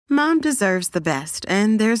Mom deserves the best,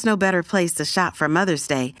 and there's no better place to shop for Mother's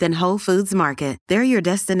Day than Whole Foods Market. They're your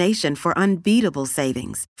destination for unbeatable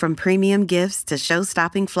savings, from premium gifts to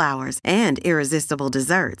show-stopping flowers and irresistible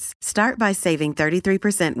desserts. Start by saving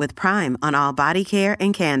 33% with Prime on all body care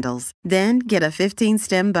and candles. Then get a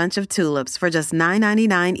 15-stem bunch of tulips for just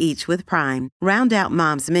 $9.99 each with Prime. Round out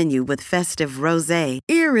Mom's menu with festive rosé,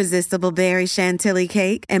 irresistible berry chantilly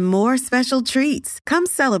cake, and more special treats. Come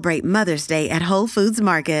celebrate Mother's Day at Whole Foods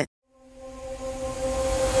Market.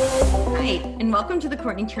 Hi, and welcome to the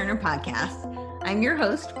Courtney Turner Podcast. I'm your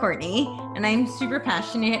host, Courtney, and I'm super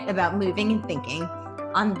passionate about moving and thinking.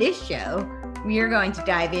 On this show, we are going to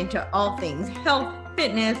dive into all things health,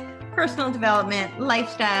 fitness, personal development,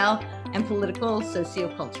 lifestyle, and political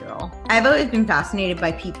sociocultural. I've always been fascinated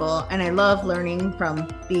by people, and I love learning from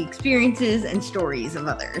the experiences and stories of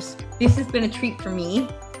others. This has been a treat for me,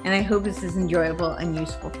 and I hope this is enjoyable and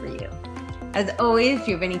useful for you. As always, if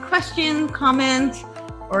you have any questions, comments,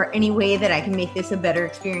 or any way that I can make this a better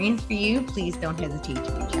experience for you, please don't hesitate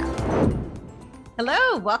to reach out.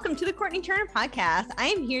 Hello, welcome to the Courtney Turner Podcast. I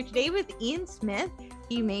am here today with Ian Smith.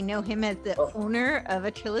 You may know him as the owner of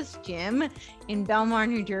Atilis Gym in Belmar,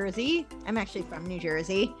 New Jersey. I'm actually from New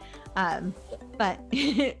Jersey, but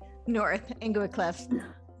north, Inglewood Cliffs.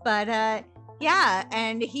 But yeah,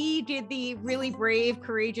 and he did the really brave,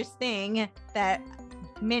 courageous thing that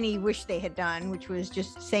many wish they had done, which was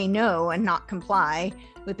just say no and not comply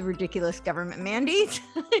with the ridiculous government mandates.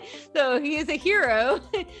 So he is a hero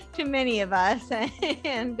to many of us,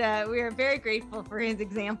 and we are very grateful for his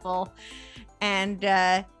example. And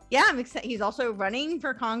yeah, I'm excited. He's also running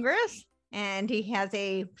for Congress, and he has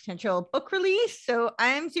a potential book release. So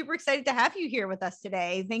I'm super excited to have you here with us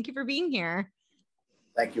today. Thank you for being here.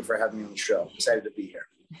 Thank you for having me on the show. Excited to be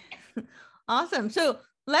here. Awesome. So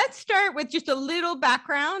let's start with just a little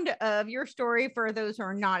background of your story for those who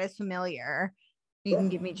are not as familiar. You can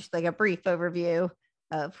give me just like a brief overview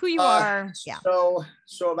of who you are. Yeah.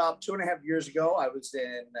 So about 2.5 years ago, I was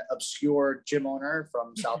an obscure gym owner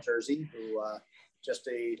from South Jersey, who just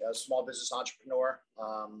a small business entrepreneur.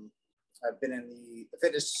 I've been in the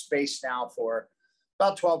fitness space now for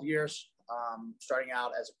about 12 years, starting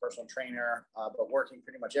out as a personal trainer, but working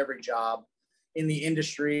pretty much every job in the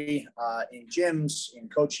industry, in gyms, in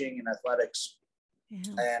coaching, in athletics.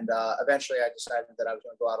 Yeah. And eventually I decided that I was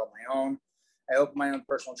going to go out on my own. I opened my own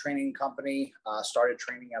personal training company, started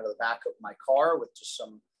training out of the back of my car with just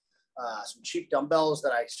some cheap dumbbells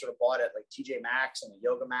that I sort of bought at like TJ Maxx and a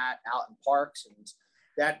yoga mat out in parks. And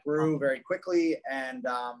that grew very quickly. And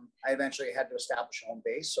I eventually had to establish a home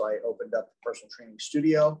base. So I opened up a personal training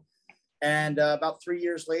studio. And about 3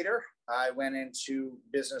 years later, I went into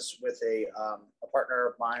business with a partner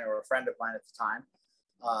of mine, or a friend of mine at the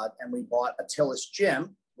time. And we bought Atilis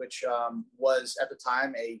Gym, which was at the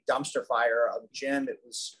time a dumpster fire of a gym. It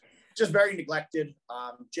was just very neglected.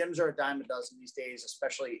 Gyms are a dime a dozen these days,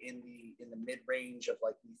 especially in the mid-range of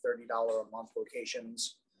like the $30 a month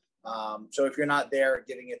locations. So if you're not there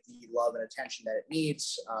giving it the love and attention that it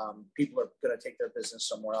needs, people are going to take their business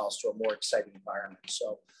somewhere else to a more exciting environment.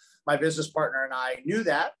 So my business partner and I knew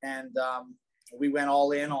that, and we went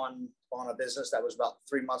all in on a business that was about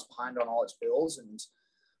 3 months behind on all its bills. And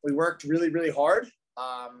we worked really, really hard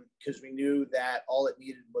because we knew that all it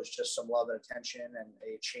needed was just some love and attention and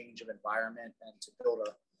a change of environment and to build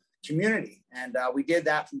a community. And we did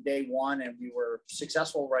that from day one, and we were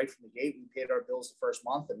successful right from the gate. We paid our bills the first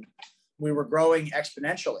month, and we were growing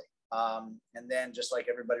exponentially. And then, just like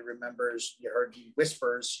everybody remembers, you heard the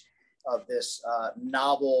whispers of this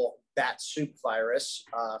novel bat soup virus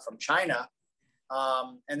from China.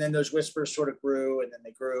 And then those whispers sort of grew, and then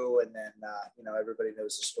they grew, and then, everybody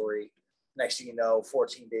knows the story. Next thing you know,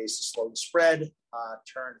 14 days to slow the spread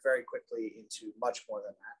turned very quickly into much more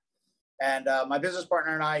than that. And my business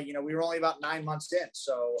partner and I, we were only about 9 months in.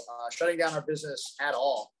 So shutting down our business at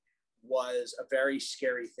all was a very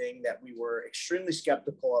scary thing that we were extremely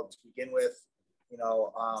skeptical of to begin with.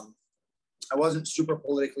 I wasn't super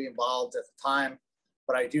politically involved at the time,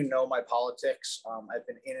 but I do know my politics. I've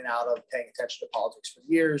been in and out of paying attention to politics for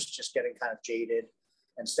years, just getting kind of jaded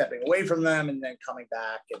and stepping away from them and then coming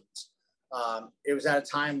back. And it was at a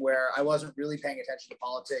time where I wasn't really paying attention to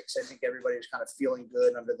politics. I think everybody was kind of feeling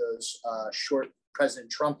good under those short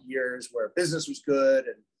President Trump years where business was good.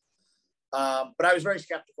 And but I was very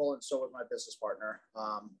skeptical, and so was my business partner.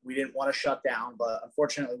 We didn't want to shut down, but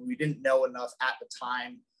unfortunately, we didn't know enough at the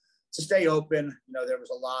time to stay open. There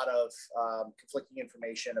was a lot of conflicting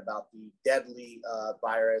information about the deadly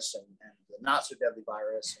virus and the not so deadly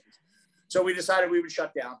virus. And so we decided we would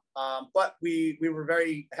shut down. But we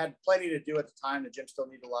had plenty to do at the time. The gym still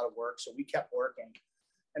needed a lot of work. So we kept working.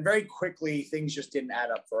 And very quickly, things just didn't add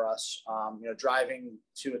up for us. Driving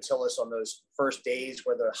to Atilis on those first days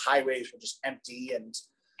where the highways were just empty and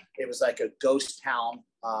it was like a ghost town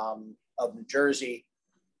of New Jersey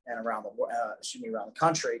and around the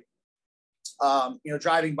country.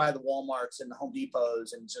 Driving by the Walmarts and the Home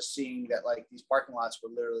Depots and just seeing that like these parking lots were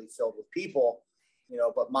literally filled with people,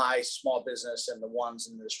 but my small business and the ones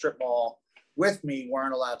in the strip mall with me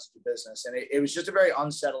weren't allowed to do business. And it was just a very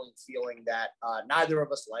unsettling feeling that neither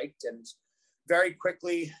of us liked. And very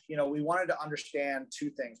quickly, we wanted to understand two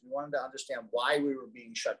things. We wanted to understand why we were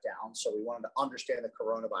being shut down. So we wanted to understand the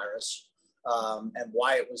coronavirus and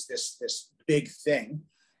why it was this big thing.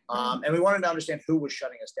 And we wanted to understand who was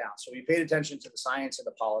shutting us down. So we paid attention to the science and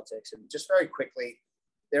the politics, and just very quickly,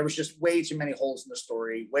 there was just way too many holes in the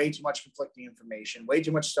story, way too much conflicting information, way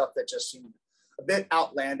too much stuff that just seemed a bit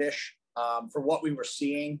outlandish for what we were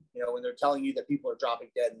seeing. When they're telling you that people are dropping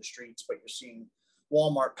dead in the streets, but you're seeing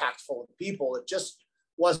Walmart packed full of people, it just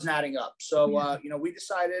wasn't adding up. So, we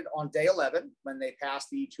decided on day 11, when they passed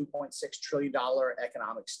the $2.6 trillion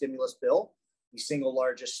economic stimulus bill, the single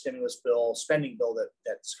largest spending bill that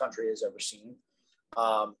this country has ever seen.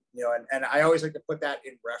 And I always like to put that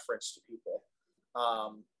in reference to people.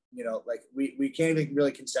 Like we can't even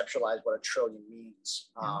really conceptualize what a trillion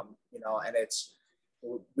means. And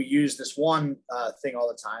we use this one thing all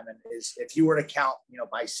the time, and is if you were to count,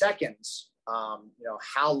 by seconds,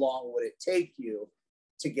 how long would it take you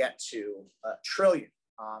to get to a trillion?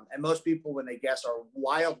 And most people, when they guess, are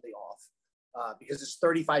wildly off. Because it's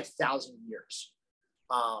 35,000 years.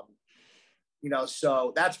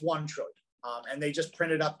 So that's 1 trillion. And they just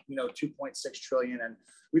printed up, 2.6 trillion. And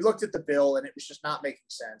we looked at the bill and it was just not making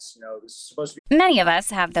sense. It was supposed to be. Many of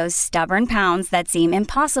us have those stubborn pounds that seem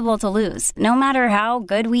impossible to lose, no matter how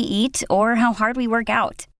good we eat or how hard we work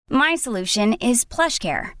out. My solution is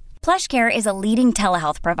PlushCare. PlushCare is a leading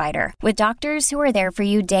telehealth provider with doctors who are there for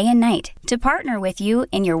you day and night to partner with you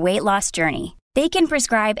in your weight loss journey. They can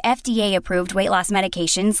prescribe FDA-approved weight loss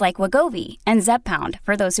medications like Wegovy and Zepbound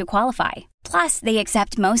for those who qualify. Plus, they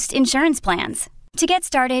accept most insurance plans. To get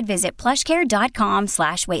started, visit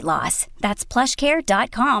plushcare.com/weightloss. That's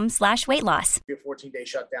plushcare.com/weightloss. A 14-day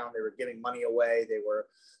shutdown. They were giving money away. They were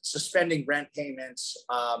suspending rent payments.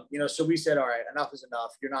 So we said, all right, enough is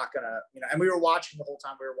enough. You're not going to, and we were watching the whole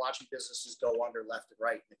time. We were watching businesses go under left and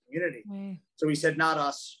right in the community. So we said, not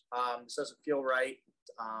us. This doesn't feel right.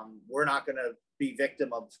 We're not going to be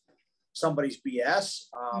victim of somebody's BS,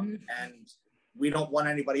 and we don't want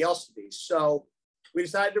anybody else to be. So we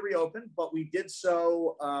decided to reopen, but we did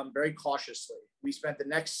so very cautiously. We spent the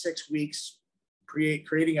next 6 weeks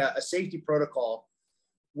creating a safety protocol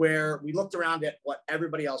where we looked around at what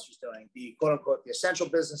everybody else was doing, the quote unquote, the essential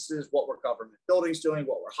businesses, what were government buildings doing,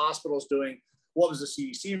 what were hospitals doing, what was the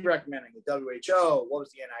CDC recommending, the WHO, what was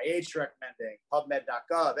the NIH recommending,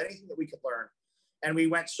 PubMed.gov, anything that we could learn. And we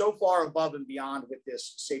went so far above and beyond with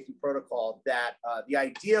this safety protocol that the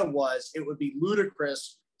idea was it would be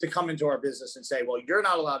ludicrous to come into our business and say, well, you're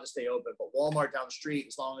not allowed to stay open, but Walmart down the street,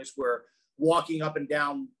 as long as we're walking up and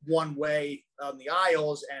down one way on the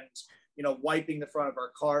aisles and, wiping the front of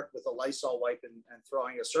our cart with a Lysol wipe and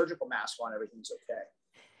throwing a surgical mask on, everything's okay.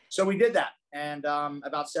 So we did that. And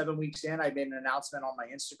about 7 weeks in, I made an announcement on my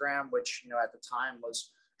Instagram, which, at the time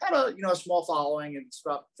had a small following. It's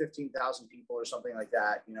about 15,000 people or something like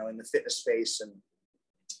that, in the fitness space, and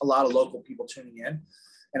a lot of local people tuning in.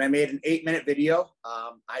 And I made an 8-minute video.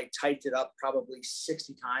 I typed it up probably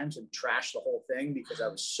 60 times and trashed the whole thing because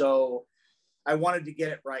I wanted to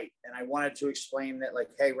get it right. And I wanted to explain that,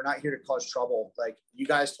 like, hey, we're not here to cause trouble. Like, you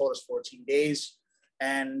guys told us 14 days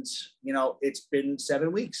and, it's been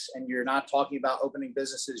 7 weeks and you're not talking about opening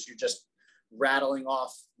businesses. You're just rattling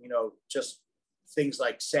off, just things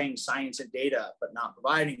like saying science and data, but not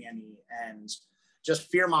providing any, and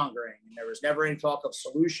just fear mongering. And there was never any talk of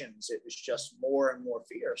solutions. It was just more and more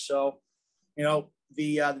fear. So,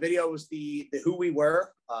 the video was the who we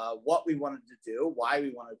were, what we wanted to do, why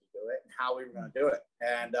we wanted to do it, and how we were going to do it.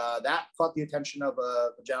 And that caught the attention of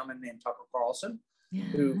a gentleman named Tucker Carlson,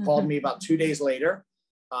 who called me about 2 days later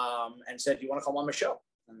and said, do you want to come on my show?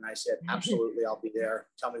 And I said, absolutely, I'll be there.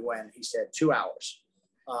 Tell me when. He said 2 hours.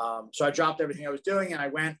 So I dropped everything I was doing and I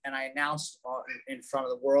went and I announced in front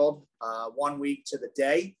of the world 1 week to the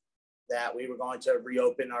day that we were going to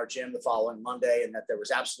reopen our gym the following Monday, and that there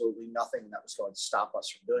was absolutely nothing that was going to stop us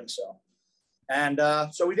from doing so. And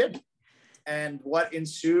so we did. And what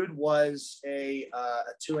ensued was a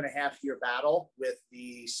 2.5-year battle with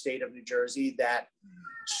the state of New Jersey that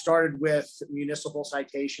started with municipal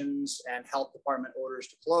citations and health department orders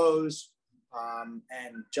to close,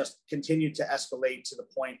 and just continued to escalate to the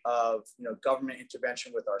point of, government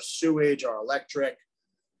intervention with our sewage, our electric,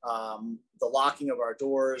 the locking of our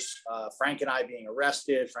doors, Frank and I being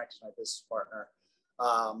arrested, Frank's my business partner,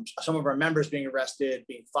 some of our members being arrested,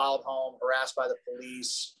 being followed home, harassed by the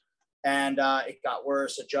police. And it got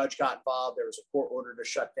worse. A judge got involved. There was a court order to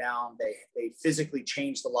shut down. They physically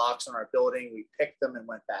changed the locks on our building. We picked them and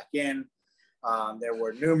went back in. There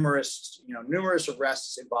were numerous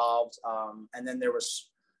arrests involved. And then there was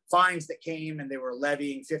fines that came, and they were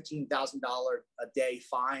levying $15,000 a day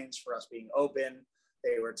fines for us being open.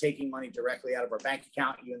 They were taking money directly out of our bank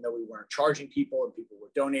account, even though we weren't charging people and people were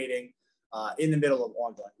donating, in the middle of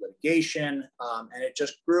ongoing litigation. And it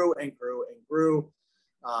just grew and grew and grew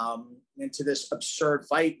into this absurd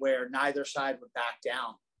fight where neither side would back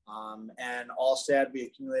down. And all said, we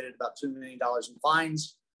accumulated about $2 million in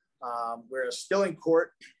fines. We're still in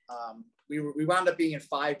court. We wound up being in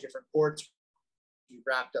 5 different courts. We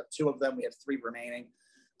wrapped up 2 of them. We have 3 remaining.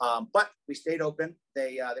 But we stayed open.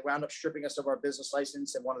 They wound up stripping us of our business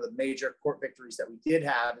license. And one of the major court victories that we did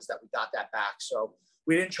have is that we got that back. So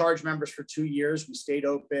we didn't charge members for 2 years. We stayed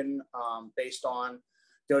open based on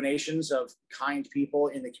donations of kind people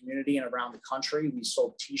in the community and around the country. We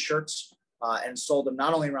sold T-shirts and sold them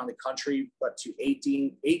not only around the country, but to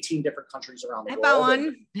 18 different countries around the world. I bought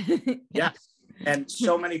one. Yeah. And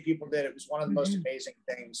so many people did. It was one of the most amazing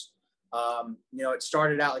things. It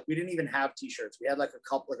started out like we didn't even have T-shirts. We had like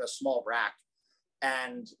a small rack.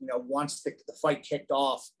 And, once the fight kicked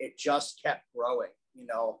off, it just kept growing.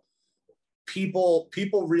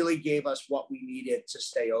 People really gave us what we needed to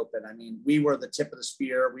stay open. I mean, we were the tip of the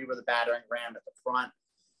spear. We were the battering ram at the front.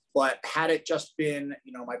 But had it just been,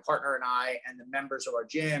 my partner and I and the members of our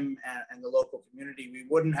gym and the local community, we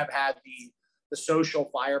wouldn't have had the social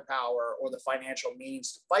firepower or the financial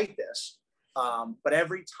means to fight this. But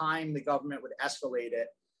every time the government would escalate it,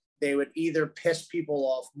 they would either piss people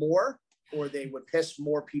off more or they would piss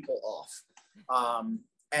more people off.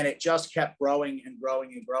 And it just kept growing and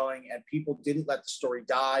growing and growing. And people didn't let the story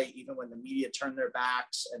die, even when the media turned their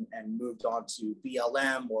backs and moved on to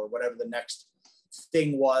BLM or whatever the next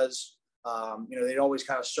thing was. They'd always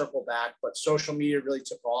kind of circle back, but social media really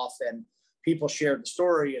took off and people shared the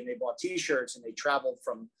story and they bought T-shirts and they traveled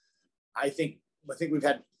from, I think we've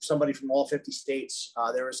had somebody from all 50 states.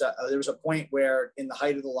 There was a point where in the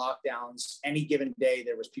height of the lockdowns, any given day,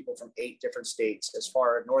 there was people from 8 different states, as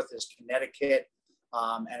far north as Connecticut,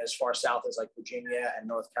 and as far south as like Virginia and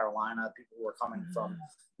North Carolina. People were coming from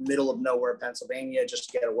middle of nowhere, Pennsylvania, just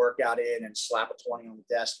to get a workout in and slap a 20 on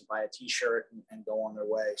the desk and buy a T-shirt and go on their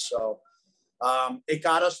way. So it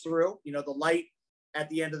got us through. The light at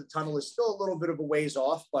the end of the tunnel is still a little bit of a ways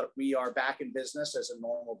off, but we are back in business as a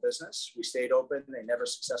normal business. We stayed open. They never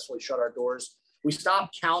successfully shut our doors. We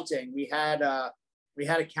stopped counting. We had a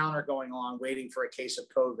counter going on waiting for a case of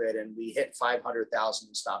COVID, and we hit 500,000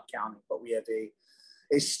 and stopped counting. But we have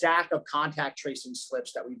a stack of contact tracing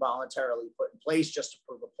slips that we voluntarily put in place just to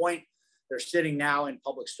prove a point. They're sitting now in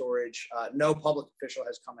public storage. No public official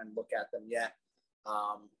has come and looked at them yet.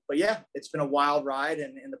 But yeah, it's been a wild ride.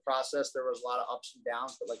 And in the process, there was a lot of ups and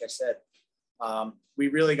downs. But like I said, we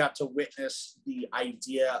really got to witness the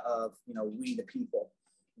idea of, we the people,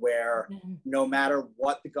 where no matter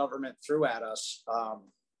what the government threw at us,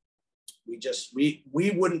 we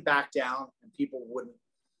wouldn't back down, and people wouldn't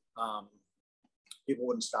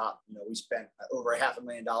stop. We spent over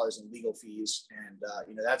 $500,000 in legal fees, and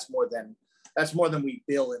that's more than we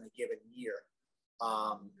bill in a given year.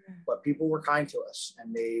 But people were kind to us,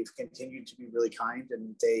 and they've continued to be really kind,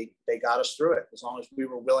 and they got us through it. As long as we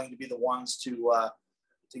were willing to be the ones to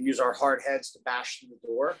use our hard heads to bash through the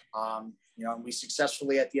door. And we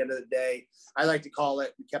successfully, at the end of the day, I like to call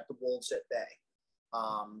it, we kept the wolves at bay.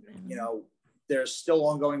 There's still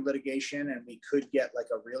ongoing litigation, and we could get like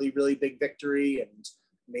a really, really big victory and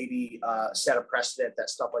maybe set a precedent that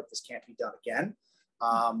stuff like this can't be done again.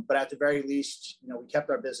 But at the very least, we kept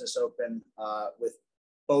our business open with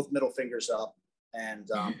both middle fingers up, and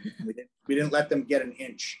we didn't let them get an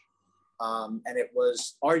inch. And it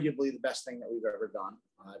was arguably the best thing that we've ever done.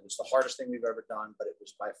 It was the hardest thing we've ever done, but it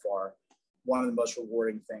was by far one of the most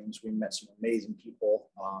rewarding things. We met some amazing people,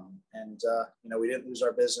 and we didn't lose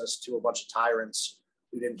our business to a bunch of tyrants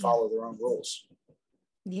who didn't follow their own rules.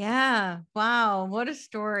 Yeah. Wow. What a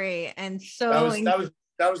story. And so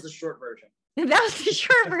that was the short version. That was the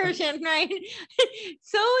short version, right?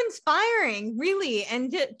 So inspiring, really.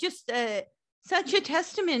 And just such a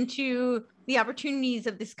testament to the opportunities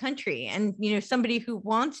of this country. And, somebody who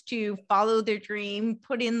wants to follow their dream,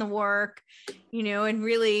 put in the work, and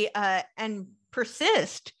really, and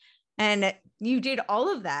persist. And you did all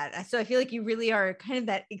of that. So I feel like you really are kind of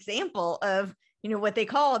that example of, what they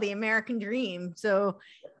call the American dream. So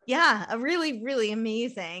yeah, a really, really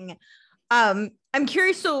amazing. I'm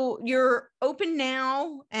curious. So you're open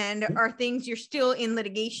now, and are things, you're still in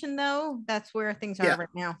litigation though? That's where things are right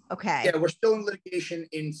now. Okay. Yeah, we're still in litigation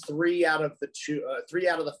in 3 out of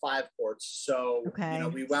the 5 courts. So,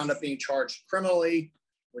 we wound up being charged criminally,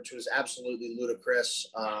 which was absolutely ludicrous.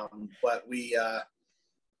 But we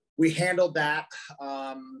handled that.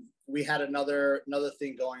 We had another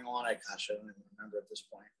thing going on. I don't even remember at this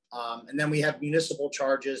point. And then we have municipal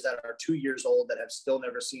charges that are 2 years old that have still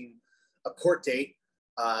never seen a court date.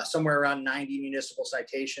 Somewhere around 90 municipal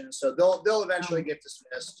citations. So they'll eventually get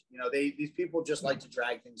dismissed. These people just like to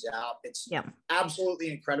drag things out. It's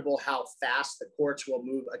absolutely incredible how fast the courts will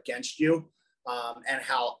move against you, and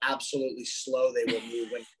how absolutely slow they will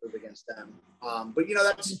move when you move against them. But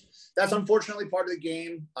that's unfortunately part of the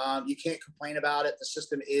game. You can't complain about it. The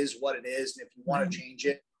system is what it is, and if you want to change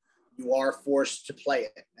it, you are forced to play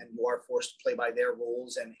it, and you are forced to play by their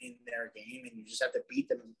rules and in their game, and you just have to beat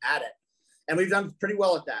them at it. And we've done pretty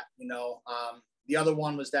well at that. The other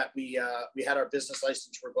one was that we had our business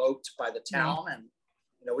license revoked by the town, and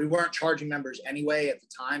we weren't charging members anyway at the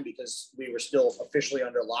time because we were still officially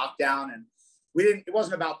under lockdown, and it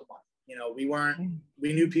wasn't about the money.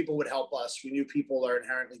 We knew people would help us. We knew people are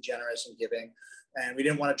inherently generous and giving, and we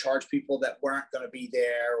didn't want to charge people that weren't going to be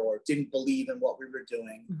there or didn't believe in what we were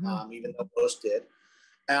doing, even though most did.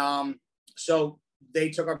 So they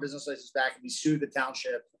took our business license back, and we sued the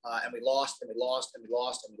township, and we lost, and we lost, and we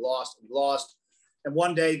lost, and we lost, and we lost. And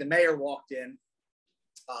one day the mayor walked in,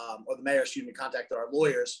 contacted our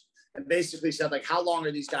lawyers and basically said, like, how long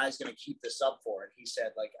are these guys going to keep this up for? And he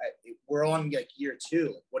said, like, we're on like year 2.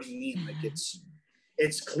 Like, what do you mean? Like,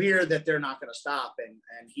 it's clear that they're not going to stop.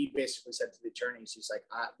 And he basically said to the attorneys, he's like,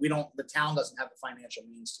 the town doesn't have the financial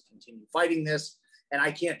means to continue fighting this, and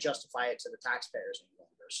I can't justify it to the taxpayers any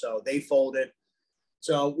longer. So they folded.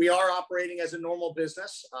 So we are operating as a normal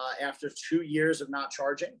business after 2 years of not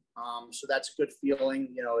charging. So that's a good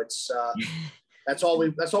feeling. That's all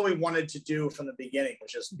we wanted to do from the beginning,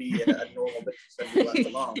 was just be a normal business and be left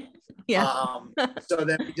alone. So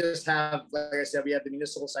then we just have, like I said, we have the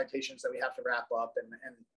municipal citations that we have to wrap up, and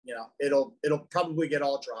it'll probably get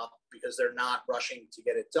all dropped because they're not rushing to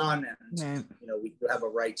get it done. And, we have a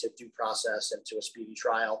right to due process and to a speedy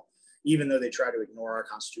trial, even though they try to ignore our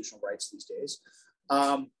constitutional rights these days.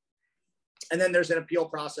 And then there's an appeal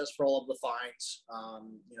process for all of the fines.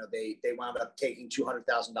 They wound up taking $200,000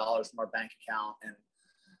 from our bank account and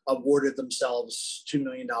awarded themselves $2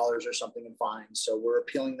 million or something in fines. So we're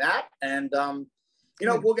appealing that, and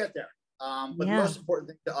we'll get there. But the most important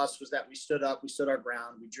thing to us was that we stood up, we stood our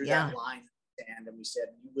ground, we drew that line in the sand, and we said,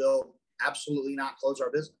 you will absolutely not close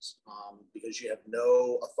our business because you have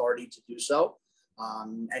no authority to do so,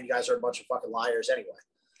 and you guys are a bunch of fucking liars anyway.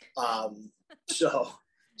 So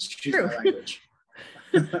excuse my language.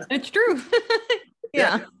 It's true.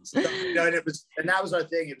 So, and that was our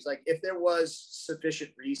thing. It was like, if there was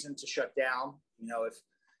sufficient reason to shut down,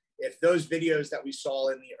 if those videos that we saw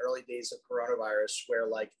in the early days of coronavirus, where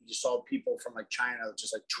like you saw people from like China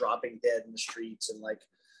just like dropping dead in the streets and like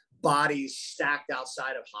bodies stacked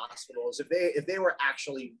outside of hospitals, if they were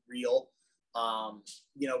actually real,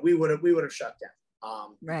 we would have shut down.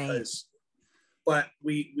 Right. But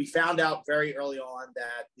we found out very early on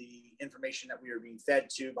that the information that we were being fed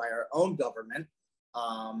to by our own government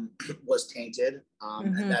was tainted,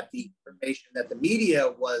 and that the information that the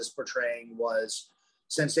media was portraying was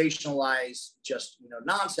sensationalized, just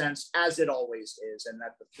nonsense, as it always is, and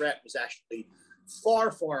that the threat was actually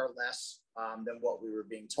far, far less than what we were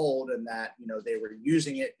being told, and that they were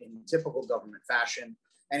using it in typical government fashion.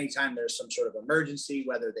 Anytime there's some sort of emergency,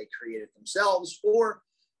 whether they create it themselves or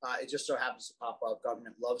it just so happens to pop up,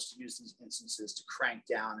 government loves to use these instances to crank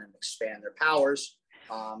down and expand their powers.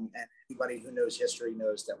 And anybody who knows history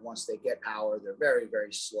knows that once they get power, they're very,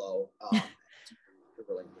 very slow to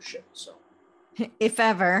relinquish it. So, if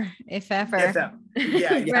ever.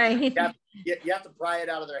 Yeah, Right. You have to pry it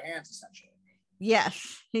out of their hands, essentially.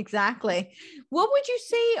 Yes, exactly. What would you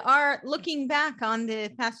say are, looking back on the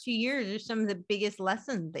past few years, are some of the biggest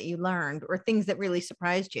lessons that you learned, or things that really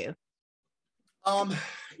surprised you?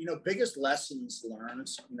 Biggest lessons learned,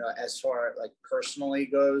 as far like personally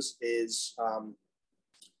goes, is,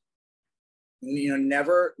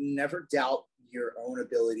 never doubt your own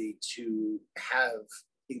ability to have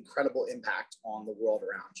incredible impact on the world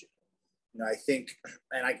around you. I think,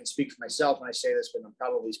 and I can speak for myself when I say this, but I'm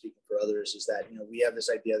probably speaking for others, is that, we have this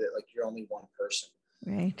idea that like you're only one person.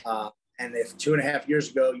 Right. And if 2.5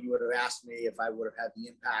 years ago, you would have asked me if I would have had the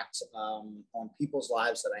impact on people's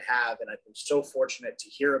lives that I have, and I've been so fortunate to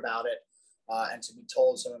hear about it and to be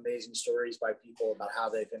told some amazing stories by people about how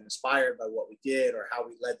they've been inspired by what we did, or how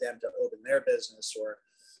we led them to open their business, or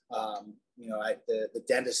the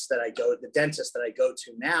dentist that I go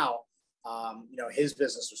to now, his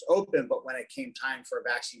business was open, but when it came time for a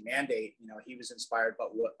vaccine mandate, he was inspired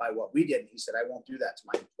by what we did, and he said, "I won't do that to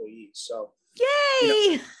my employees." So,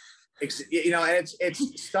 yay! And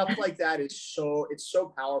it's stuff like that it's so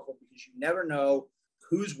powerful, because you never know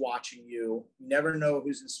who's watching you. You never know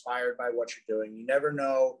who's inspired by what you're doing. You never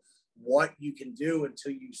know what you can do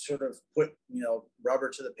until you sort of put, rubber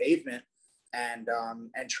to the pavement and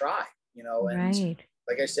try, and right.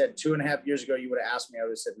 like I said, 2.5 years ago, you would have asked me, I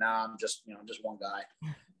would have said, "Nah, I'm just one guy."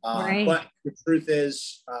 Right. But the truth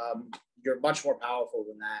is, you're much more powerful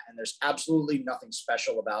than that. And there's absolutely nothing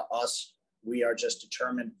special about us. We are just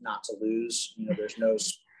determined not to lose. There's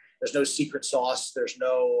no secret sauce. There's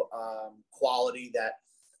no quality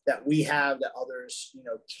that we have that others,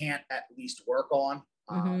 can't at least work on.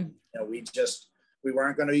 We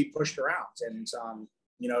weren't going to be pushed around, and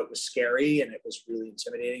it was scary and it was really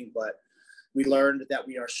intimidating, but we learned that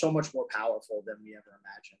we are so much more powerful than we ever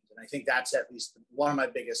imagined. And I think that's at least one of my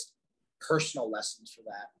biggest personal lessons for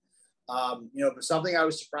that. But something I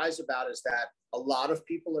was surprised about is that a lot of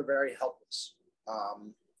people are very helpless.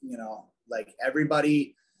 Like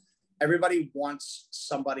everybody wants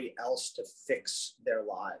somebody else to fix their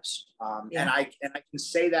lives. And I can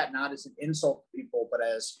say that not as an insult to people, but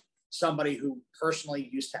as somebody who personally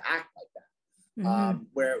used to act like that.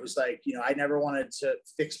 Where it was like, I never wanted to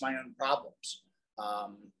fix my own problems.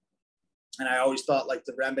 And I always thought like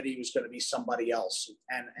the remedy was going to be somebody else.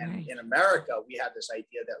 And right. In America, we have this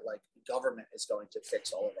idea that like the government is going to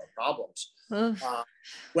fix all of our problems.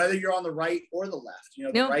 Whether you're on the right or the left,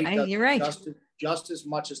 the right, you're right. Just as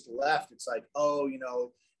much as the left. It's like,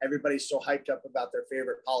 everybody's so hyped up about their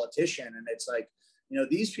favorite politician. And it's like,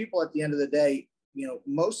 these people at the end of the day,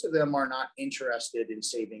 most of them are not interested in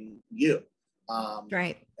saving you.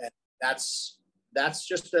 Right. And that's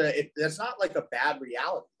just that's not like a bad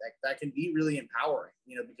reality. That can be really empowering,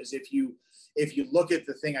 because if you look at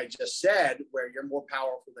the thing I just said, where you're more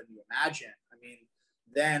powerful than you imagine,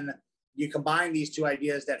 then you combine these two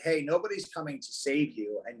ideas that, hey, nobody's coming to save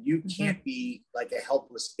you, and you can't be like a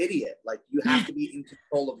helpless idiot. Like you have to be in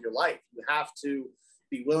control of your life. You have to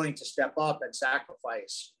be willing to step up and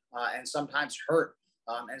sacrifice, and sometimes hurt,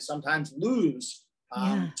 and sometimes lose,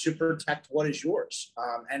 to protect what is yours.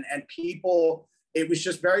 And people, it was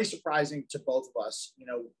just very surprising to both of us.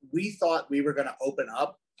 We thought we were going to open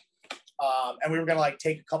up, and we were going to like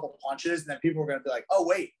take a couple punches, and then people were going to be like, "Oh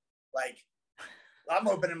wait, like I'm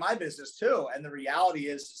opening my business too." And the reality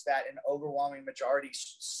is that an overwhelming majority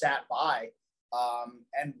sat by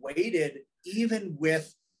and waited, even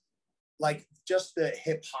with like just the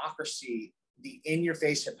hypocrisy, the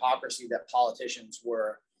in-your-face hypocrisy that politicians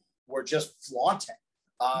were just flaunting.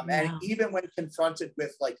 And even when confronted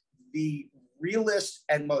with like the realest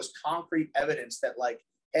and most concrete evidence that like,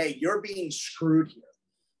 hey, you're being screwed here,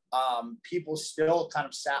 people still kind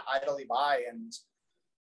of sat idly by, and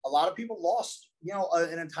a lot of people lost,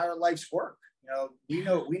 an entire life's work. We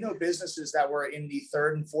know businesses that were in the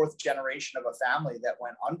third and fourth generation of a family that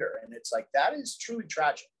went under, and it's like, that is truly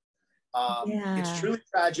tragic. It's truly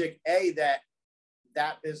tragic,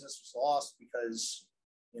 that business was lost because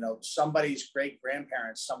somebody's great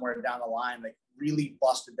grandparents somewhere down the line like really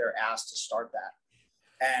busted their ass to start that.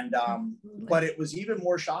 And but it was even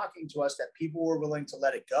more shocking to us that people were willing to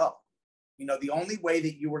let it go. The only way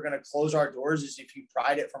that you were going to close our doors is if you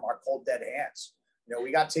pried it from our cold dead hands.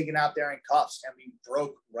 We got taken out there in cuffs and we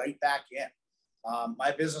broke right back in.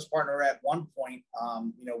 My business partner at one point,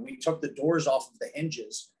 we took the doors off of the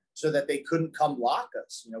hinges so that they couldn't come lock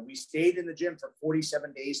us. We stayed in the gym for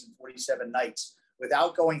 47 days and 47 nights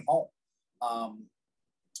without going home,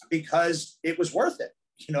 because it was worth it,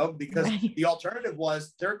 because the alternative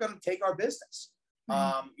was they're going to take our business.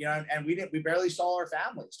 And we barely saw our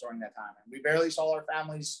families during that time. And we barely saw our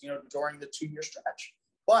families, during the 2-year stretch,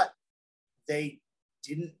 but they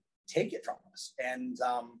didn't take it from us. And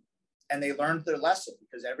they learned their lesson,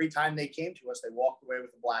 because every time they came to us, they walked away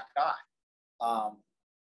with a black eye.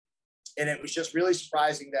 And it was just really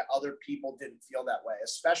surprising that other people didn't feel that way,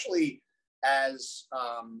 especially as,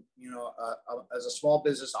 as a small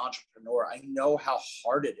business entrepreneur. I know how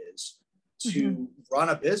hard it is to run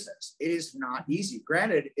a business. It is not easy.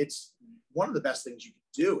 Granted, it's one of the best things you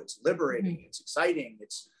can do. It's liberating. It's exciting.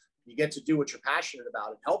 You get to do what you're passionate about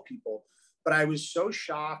and help people. But I was so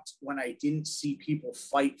shocked when I didn't see people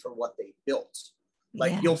fight for what they built.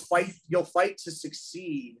 Like you'll fight to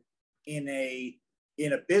succeed in a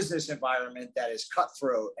business environment that is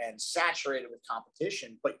cutthroat and saturated with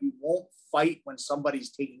competition, but you won't fight when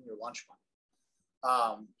somebody's taking your lunch money.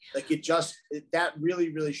 That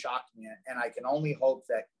really, really shocked me. And I can only hope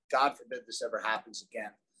that, God forbid this ever happens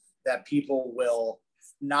again, that people will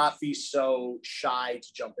not be so shy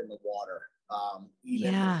to jump in the water,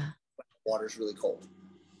 even when the water's really cold.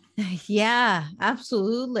 Yeah,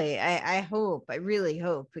 absolutely. I hope, I really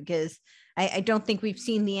hope, because I don't think we've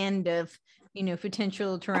seen the end of,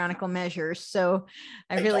 potential tyrannical measures. So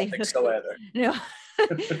I really don't think so either. No,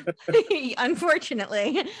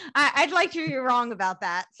 unfortunately, I'd like to be wrong about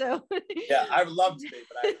that. So yeah, I would love to be,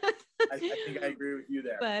 but I think I agree with you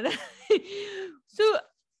there. But so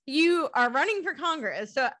you are running for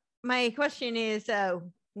Congress. So my question is,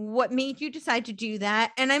 what made you decide to do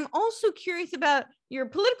that? And I'm also curious about your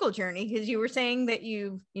political journey, because you were saying that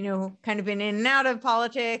you've, kind of been in and out of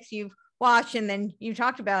politics, you've watched, and then you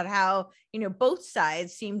talked about how, both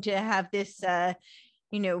sides seem to have this,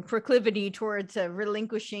 proclivity towards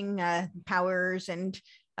relinquishing powers and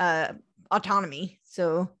autonomy.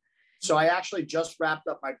 So I actually just wrapped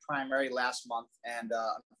up my primary last month, and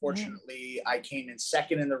unfortunately, I came in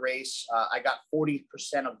second in the race. I got 40%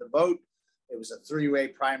 of the vote. It was a three-way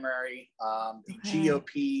primary. The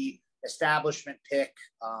GOP establishment pick,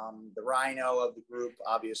 the rhino of the group,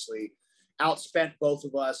 obviously, outspent both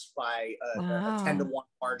of us by a 10-1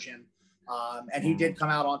 margin. And he did come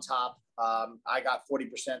out on top. I got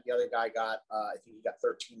 40%. The other guy got, I think he got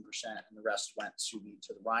 13%, and the rest went to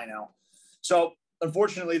the rhino. So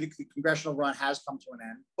unfortunately, the congressional run has come to an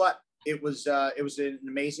end, but it was an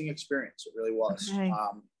amazing experience. It really was. Okay.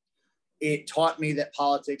 It taught me that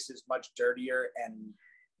politics is much dirtier and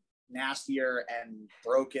nastier and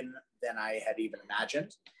broken than I had even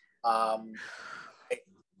imagined. I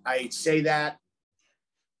say that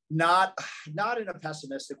not in a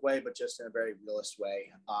pessimistic way, but just in a very realist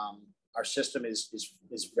way. Our system is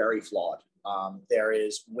very flawed. There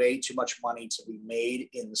is way too much money to be made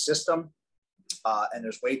in the system, and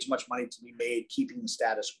there's way too much money to be made keeping the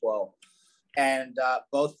status quo. And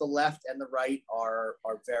both the left and the right are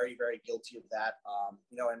very, very guilty of that.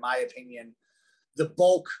 In my opinion, the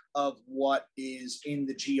bulk of what is in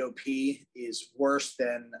the GOP is worse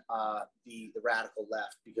than the radical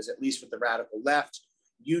left, because at least with the radical left,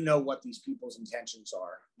 what these people's intentions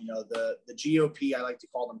are. The GOP, I like to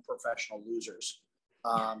call them professional losers.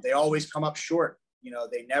 They always come up short.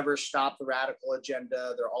 They never stop the radical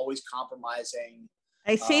agenda. They're always compromising.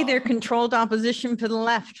 I say they're controlled opposition for the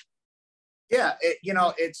left. Yeah,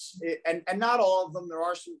 and not all of them. There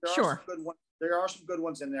are some good ones. There are some good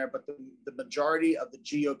ones in there, but the majority of the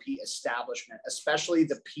GOP establishment, especially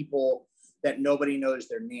the people that nobody knows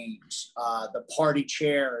their names, the party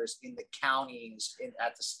chairs in the counties,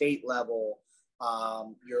 at the state level,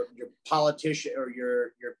 your politician, or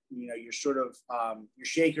your sort of your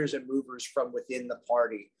shakers and movers from within the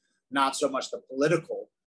party, not so much the political,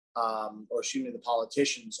 the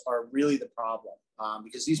politicians are really the problem,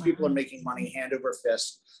 because these people are making money hand over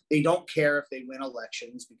fist. They don't care if they win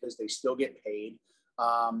elections because they still get paid.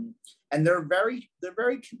 And they're very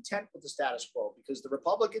content with the status quo, because the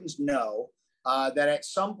Republicans know that at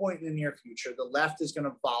some point in the near future, the left is going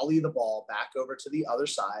to volley the ball back over to the other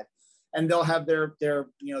side, and they'll have their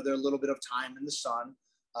little bit of time in the sun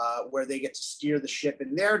where they get to steer the ship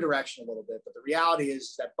in their direction a little bit. But the reality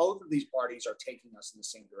is that both of these parties are taking us in the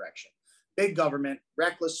same direction: big government,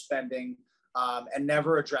 reckless spending, and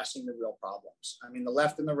never addressing the real problems. I mean, the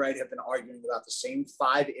left and the right have been arguing about the same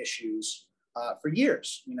 5 issues for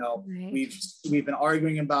years. Right. We've been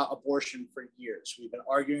arguing about abortion for years. We've been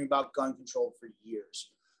arguing about gun control for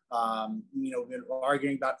years. We've been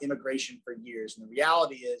arguing about immigration for years. And the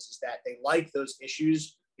reality is that they like those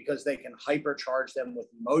issues because they can hypercharge them with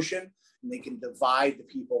emotion, and they can divide the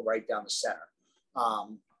people right down the center.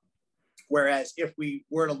 Whereas if we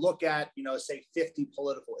were to look at, say 50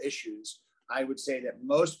 political issues, I would say that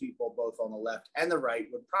most people, both on the left and the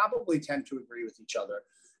right, would probably tend to agree with each other,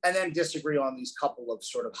 and then disagree on these couple of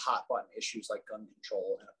sort of hot button issues like gun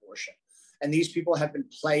control and abortion. And these people have been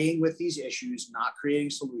playing with these issues, not creating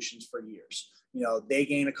solutions for years. They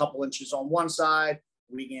gain a couple inches on one side,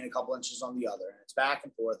 we gain a couple inches on the other. And it's back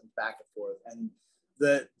and forth and back and forth. And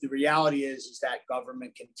the reality is that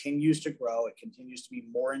government continues to grow. It continues to be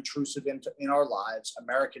more intrusive in our lives.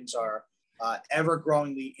 Americans are ever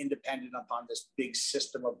growingly independent upon this big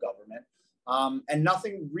system of government. And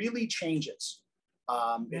nothing really changes.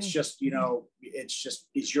 It's just,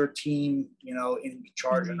 is your team, in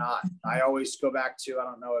charge or not? I always go back to, I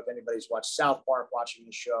don't know if anybody's watched South Park watching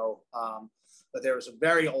the show, but there was a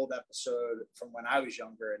very old episode from when I was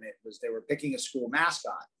younger, and they were picking a school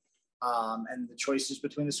mascot. And the choices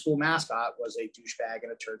between the school mascot was a douchebag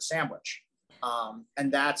and a turd sandwich. And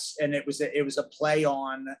it was a play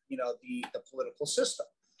on, the political system.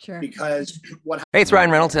 Sure. Because Hey, it's Ryan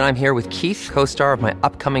Reynolds, and I'm here with Keith, co-star of my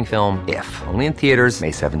upcoming film, If, only in theaters May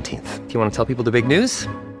 17th. Do you want to tell people the big news?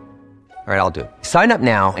 All right, I'll do it. Sign up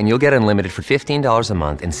now and you'll get unlimited for $15 a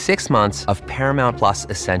month and 6 months of Paramount Plus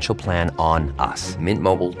Essential Plan on us.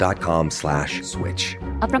 MintMobile.com/switch.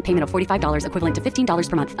 Upfront payment of $45 equivalent to $15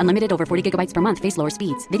 per month. Unlimited over 40 gigabytes per month. Face lower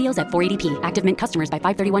speeds. Videos at 480p. Active Mint customers by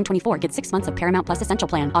 531.24 get 6 months of Paramount Plus Essential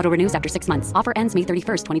Plan. Auto renews after 6 months. Offer ends May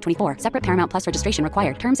 31st, 2024. Separate Paramount Plus registration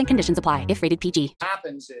required. Terms and conditions apply if rated PG. What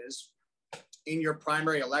happens is in your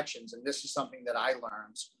primary elections, and this is something that I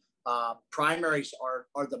learned, primaries are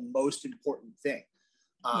the most important thing,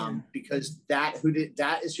 because that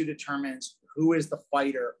is who determines who is the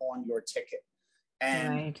fighter on your ticket.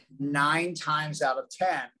 And 9 times out of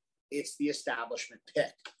 10, it's the establishment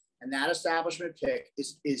pick. And that establishment pick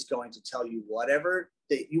is going to tell you whatever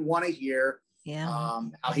that you want to hear.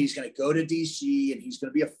 How he's going to go to DC and he's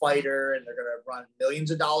going to be a fighter, and they're going to run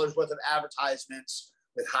millions of dollars worth of advertisements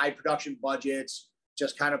with high production budgets,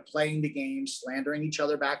 just kind of playing the game, slandering each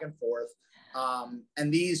other back and forth. And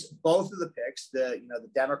both of the picks, the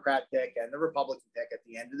Democrat pick and the Republican pick, at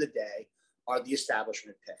the end of the day, are the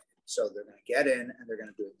establishment pick. So they're going to get in and they're going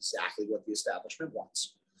to do exactly what the establishment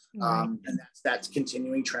wants. And that's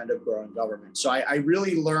continuing trend of growing government. So I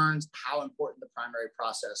really learned how important the primary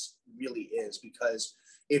process really is, because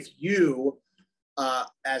if you,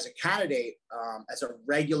 as a candidate, as a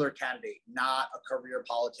regular candidate, not a career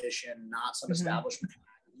politician, not some establishment,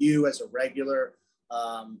 you as a regular,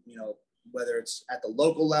 whether it's at the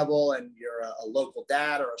local level and you're a local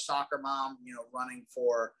dad or a soccer mom, running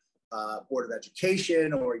for Board of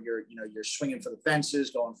Education, or you're swinging for the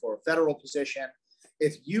fences, going for a federal position.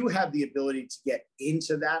 If you have the ability to get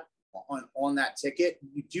into that on that ticket,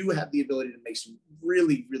 you do have the ability to make some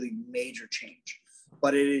really, really major change.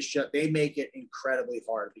 But it is just, they make it incredibly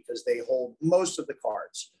hard because they hold most of the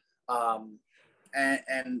cards.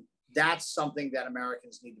 And that's something that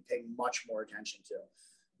Americans need to pay much more attention to.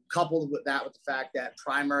 Coupled with that, with the fact that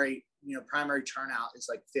primary turnout is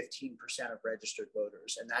like 15% of registered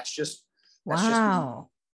voters. And that's just, wow.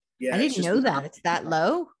 I didn't know that. It's that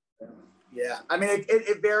low. Yeah. I mean,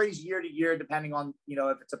 it varies year to year, depending on,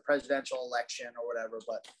 if it's a presidential election or whatever,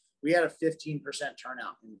 but we had a 15%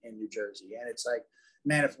 turnout in New Jersey. And it's like,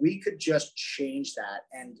 man, if we could just change that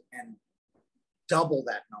and double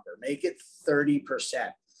that number, make it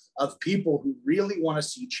 30% of people who really want to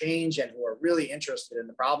see change and who are really interested. And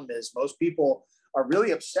the problem is most people are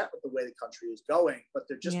really upset with the way the country is going, but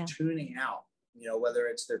they're just tuning out, whether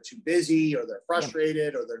it's they're too busy or they're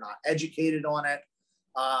frustrated or they're not educated on it.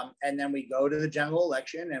 And then we go to the general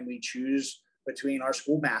election and we choose between our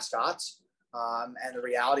school mascots. And the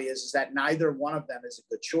reality is that neither one of them is a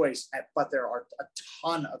good choice, but there are a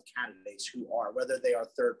ton of candidates who are, whether they are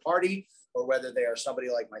third party or whether they are somebody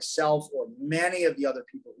like myself or many of the other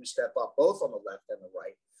people who step up both on the left and the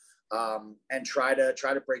right, and try to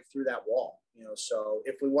break through that wall. So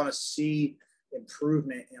if we want to see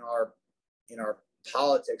improvement in our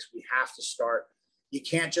politics, we have to start. You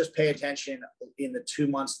can't just pay attention in the 2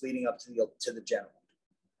 months leading up to the general.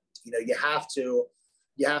 You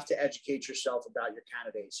have to educate yourself about your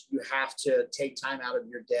candidates. You have to take time out of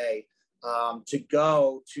your day to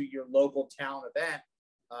go to your local town event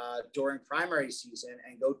during primary season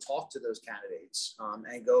and go talk to those candidates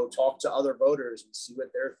and go talk to other voters and see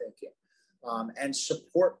what they're thinking, and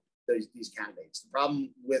support these candidates. The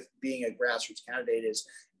problem with being a grassroots candidate is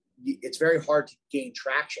it's very hard to gain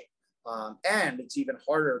traction, and it's even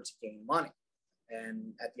harder to gain money.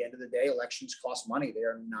 And at the end of the day, elections cost money. They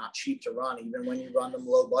are not cheap to run, even when you run them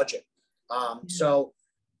low budget.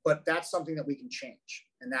 But that's something that we can change.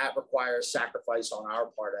 And that requires sacrifice on our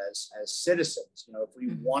part as citizens. If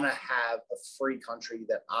we want to have a free country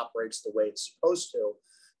that operates the way it's supposed to,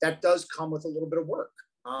 that does come with a little bit of work.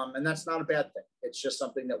 And that's not a bad thing. It's just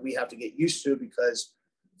something that we have to get used to, because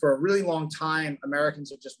for a really long time, Americans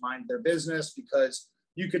have just minded their business because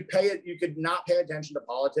you could not pay attention to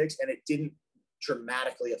politics and it didn't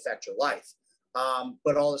dramatically affect your life.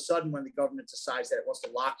 But all of a sudden, when the government decides that it wants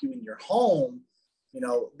to lock you in your home,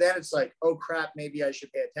 then it's like, oh crap, maybe I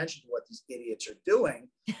should pay attention to what these idiots are doing.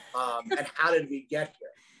 And how did we get here?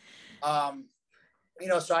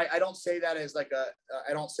 so I don't say that as like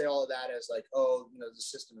I don't say all of that as like, oh, the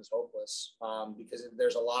system is hopeless, because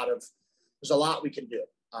there's a lot we can do.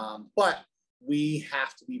 But we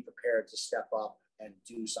have to be prepared to step up and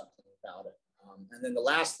do something about it. And then the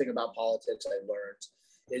last thing about politics I learned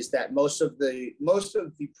is that most of the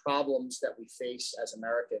problems that we face as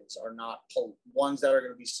Americans are not ones that are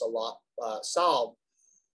going to be solved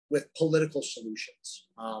with political solutions.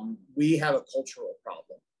 We have a cultural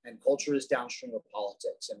problem, and culture is downstream of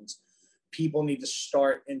politics. And people need to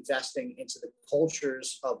start investing into the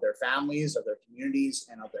cultures of their families, of their communities,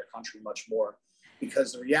 and of their country much more.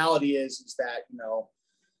 Because the reality is that,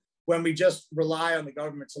 when we just rely on the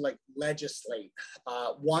government to like legislate,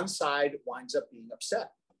 one side winds up being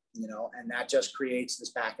upset, and that just creates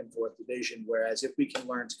this back and forth division. Whereas if we can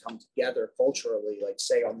learn to come together culturally, like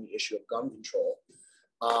say on the issue of gun control,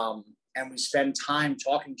 and we spend time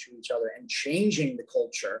talking to each other and changing the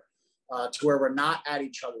culture to where we're not at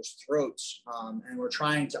each other's throats, and we're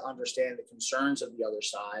trying to understand the concerns of the other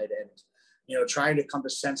side, and trying to come to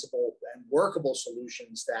sensible and workable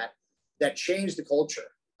solutions that change the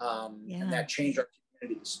culture, and that change our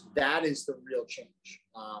communities. That is the real change,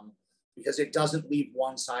 because it doesn't leave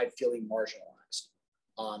one side feeling marginalized.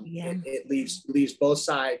 It leaves both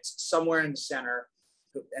sides somewhere in the center,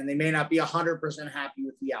 and they may not be 100% happy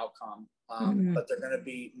with the outcome, but they're going to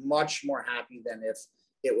be much more happy than if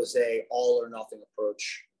it was a all or nothing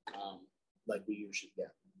approach, like we usually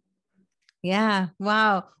get. Yeah.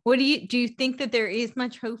 Wow. What do you think that there is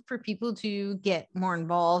much hope for people to get more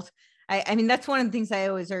involved? I mean, that's one of the things I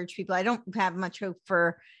always urge people. I don't have much hope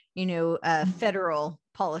for, federal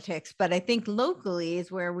politics, but I think locally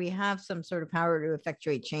is where we have some sort of power to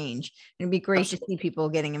effectuate change. And it'd be great to see people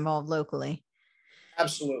getting involved locally.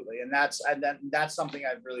 Absolutely. And that's something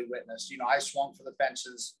I've really witnessed. I swung for the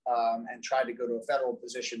fences and tried to go to a federal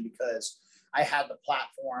position because I had the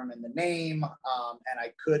platform and the name, and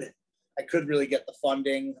I could really get the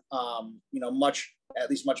funding, much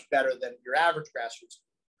better than your average grassroots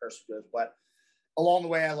person does. But along the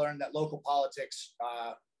way, I learned that local politics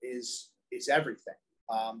is everything,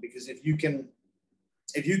 because if you can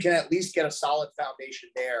at least get a solid foundation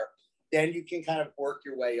there, then you can kind of work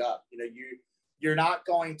your way up. You're not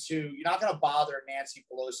going to bother Nancy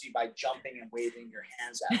Pelosi by jumping and waving your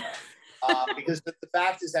hands at her, because the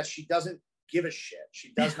fact is that she doesn't give a shit.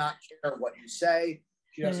 She does not care what you say.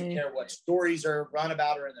 She doesn't care what stories are run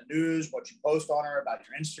about her in the news, what you post on her about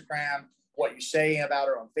your Instagram, what you say about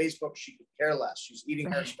her on Facebook. She could care less. She's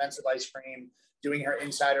eating her expensive ice cream, doing her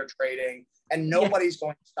insider trading, and nobody's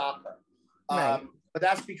going to stop her. But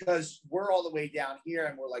that's because we're all the way down here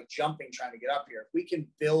and we're like jumping, trying to get up here. If we can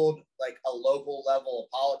build like a local level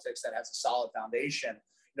of politics that has a solid foundation,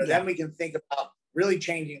 then we can think about really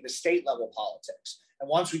changing the state level politics. And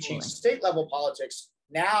once we change the state level politics,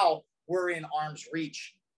 now we're in arm's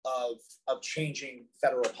reach of changing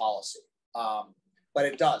federal policy. But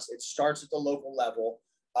it starts at the local level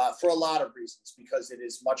for a lot of reasons, because it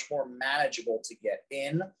is much more manageable to get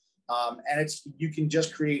in. And you can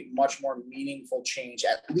just create much more meaningful change,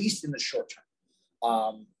 at least in the short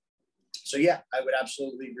term. So yeah, I would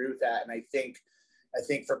absolutely agree with that. And I think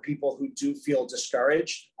for people who do feel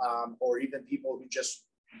discouraged, or even people who just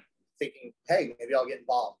thinking, hey, maybe I'll get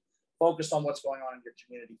involved, focus on what's going on in your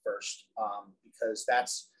community first, because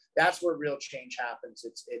that's where real change happens.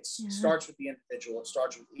 It starts with the individual. It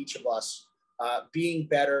starts with each of us being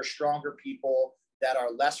better, stronger people that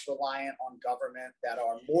are less reliant on government, that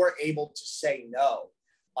are more able to say no.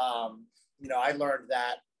 I learned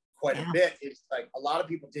that quite a bit. It's like a lot of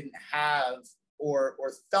people didn't have or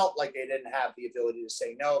felt like they didn't have the ability to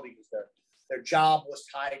say no because their job was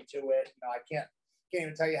tied to it. I can't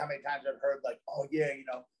even tell you how many times I've heard like, oh yeah,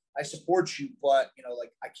 I support you, but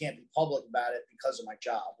like I can't be public about it because of my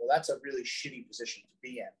job. Well, that's a really shitty position to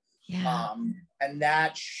be in. Yeah. And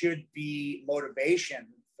that should be motivation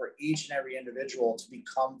for each and every individual to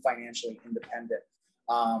become financially independent.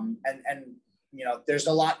 There's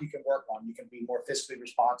a lot you can work on. You can be more fiscally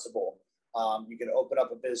responsible. You can open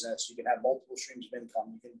up a business. You can have multiple streams of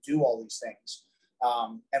income. You can do all these things.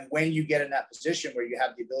 And when you get in that position where you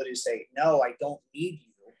have the ability to say, no, I don't need you,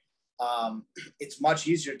 it's much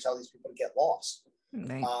easier to tell these people to get lost.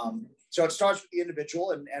 Right. So it starts with the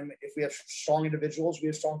individual. And if we have strong individuals, we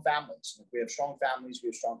have strong families. And if we have strong families, we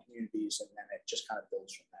have strong communities. And then it just kind of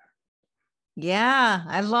builds from there. Yeah,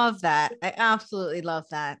 I love that. I absolutely love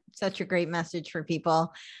that. Such a great message for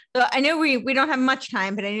people. So I know we don't have much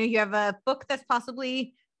time, but I know you have a book that's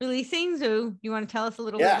possibly releasing. So you want to tell us a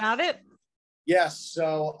little bit about it? Yes.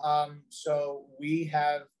 So we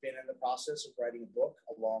have been in the process of writing a book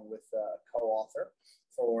along with a co-author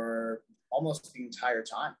for almost the entire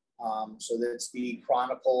time. So that's the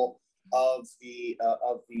chronicle of the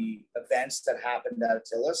events that happened at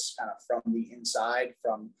Atilis, kind of from the inside,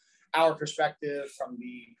 from our perspective, from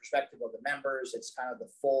the perspective of the members. It's kind of the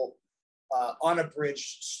full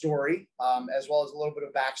unabridged story, as well as a little bit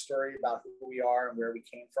of backstory about who we are and where we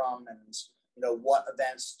came from, and what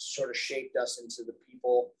events sort of shaped us into the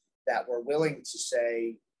people that were willing to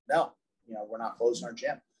say, no, we're not closing our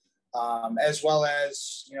gym. As well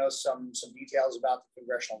as, some details about the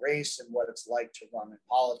congressional race and what it's like to run in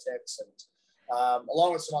politics, and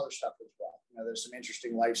along with some other stuff as well. There's some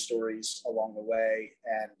interesting life stories along the way,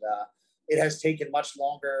 and it has taken much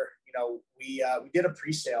longer. We did a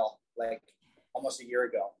pre-sale like almost a year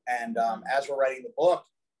ago, and as we're writing the book,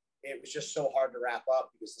 it was just so hard to wrap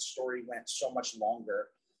up because the story went so much longer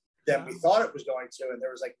than we thought it was going to, and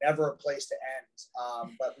there was like never a place to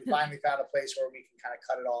end. But we finally found a place where we can kind of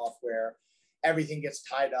cut it off, where everything gets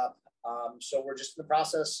tied up. So we're just in the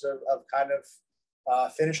process of kind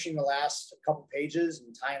of finishing the last couple pages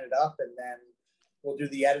and tying it up, and then we'll do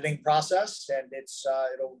the editing process, and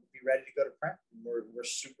it'll be ready to go to print. We're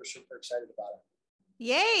super, super excited about it.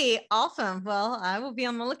 Yay. Awesome. Well, I will be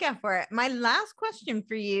on the lookout for it. My last question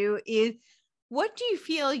for you is, what do you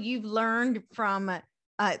feel you've learned from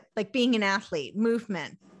like being an athlete,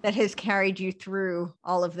 movement, that has carried you through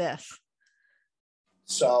all of this?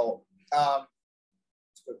 So it's a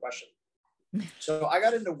good question. So I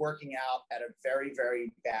got into working out at a very,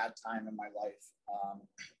 very bad time in my life.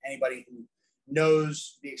 Anybody who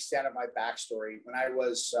knows the extent of my backstory, when I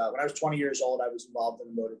was 20 years old, I was involved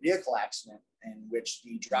in a motor vehicle accident in which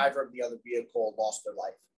the driver of the other vehicle lost their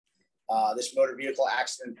life. This motor vehicle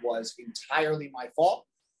accident was entirely my fault.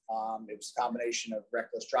 It was a combination of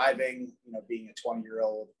reckless driving, being a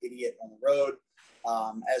 20-year-old idiot on the road,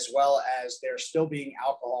 as well as there still being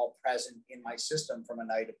alcohol present in my system from a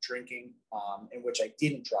night of drinking, in which I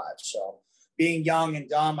didn't drive. So being young and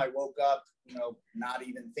dumb, I woke up, not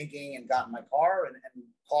even thinking, and got in my car and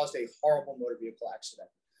caused a horrible motor vehicle accident.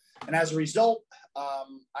 And as a result,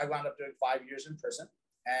 I wound up doing 5 years in prison.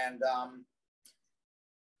 And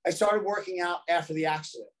I started working out after the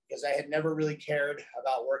accident because I had never really cared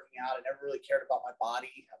about working out. I never really cared about my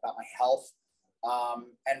body, about my health.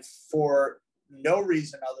 And for no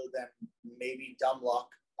reason other than maybe dumb luck,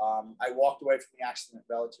 I walked away from the accident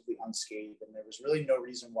relatively unscathed. And there was really no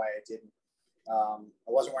reason why I didn't. I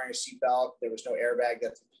wasn't wearing a seatbelt. There was no airbag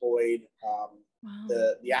that deployed. Wow.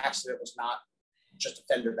 The accident was not just a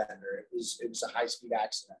fender bender. It was a high-speed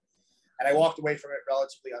accident. And I walked away from it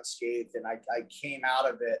relatively unscathed. And I came out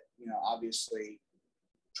of it, obviously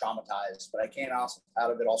traumatized, but I came out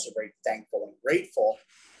of it also very thankful and grateful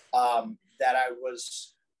that I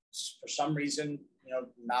was, for some reason,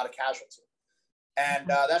 not a casualty. And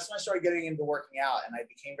that's when I started getting into working out, and I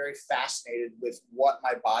became very fascinated with what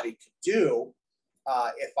my body could do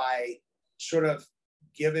if I sort of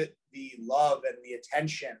give it the love and the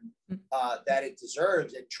attention that it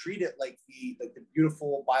deserves, and treat it like the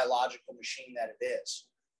beautiful biological machine that it is.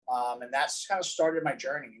 And that's kind of started my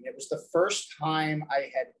journey. And it was the first time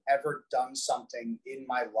I had ever done something in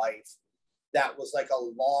my life that was like a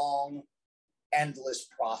long, endless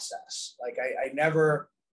process. Like I never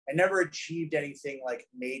achieved anything like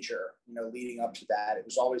major, leading up to that. It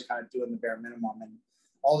was always kind of doing the bare minimum. And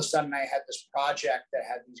all of a sudden I had this project that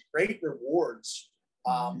had these great rewards,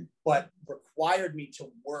 but required me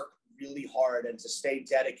to work really hard and to stay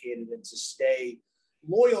dedicated and to stay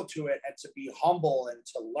loyal to it and to be humble and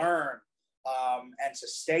to learn and to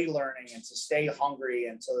stay learning and to stay hungry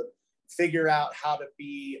and to figure out how to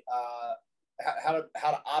be how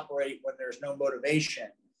to operate when there's no motivation.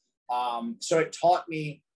 So it taught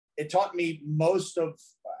me most of,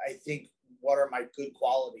 I think, what are my good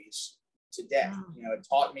qualities today. Wow. It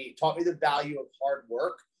taught me the value of hard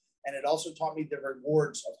work, and it also taught me the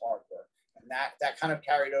rewards of hard work. And that kind of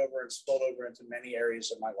carried over and spilled over into many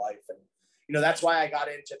areas of my life. And, that's why I got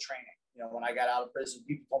into training. When I got out of prison,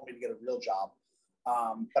 people told me to get a real job.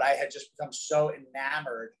 But I had just become so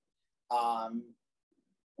enamored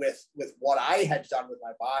with what I had done with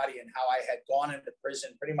my body and how I had gone into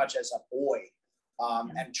prison pretty much as a boy,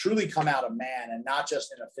 and truly come out a man, and not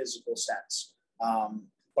just in a physical sense,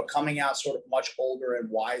 but coming out sort of much older and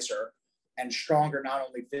wiser and stronger, not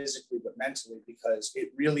only physically, but mentally, because it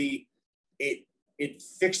really, it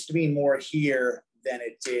fixed me more here than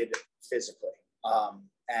it did physically.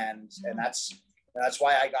 And that's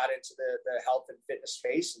why I got into the health and fitness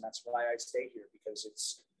space. And that's why I stay here, because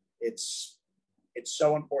it's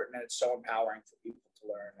so important and it's so empowering for people to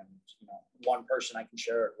learn. And, one person I can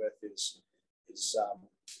share it with is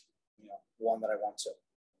one that I want to.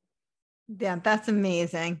 Yeah, that's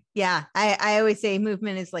amazing. Yeah, I always say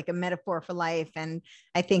movement is like a metaphor for life. And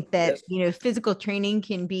I think that, physical training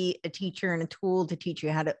can be a teacher and a tool to teach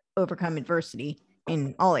you how to overcome adversity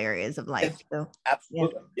in all areas of life. So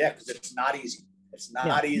absolutely. Yeah, because it's not easy. It's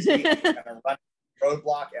not easy. You're going to run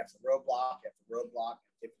roadblock after roadblock after roadblock.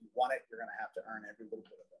 If you want it, you're going to have to earn every little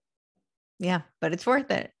bit of it. Yeah, but it's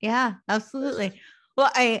worth it. Yeah, absolutely. Well,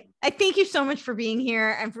 I thank you so much for being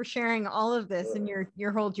here and for sharing all of this and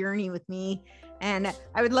your whole journey with me. And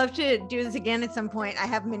I would love to do this again at some point. I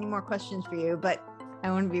have many more questions for you, but I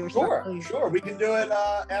want to be respectful. Sure. We can do it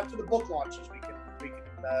after the book launches. We can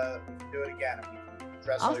do it again, and we can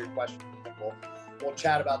address all your questions. We'll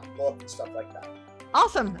chat about the book and stuff like that.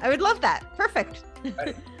 Awesome. I would love that. Perfect.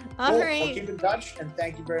 Right. All right. We'll keep in touch, and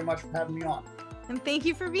thank you very much for having me on. And thank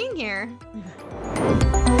you for being here.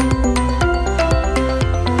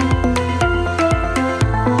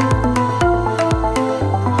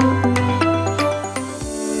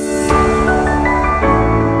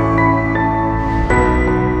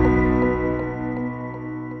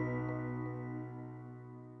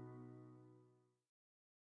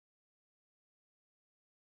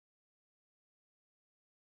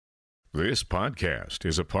 This podcast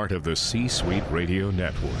is a part of the C-Suite Radio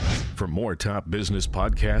Network. For more top business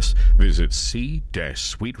podcasts, visit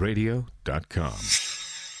c-suiteradio.com.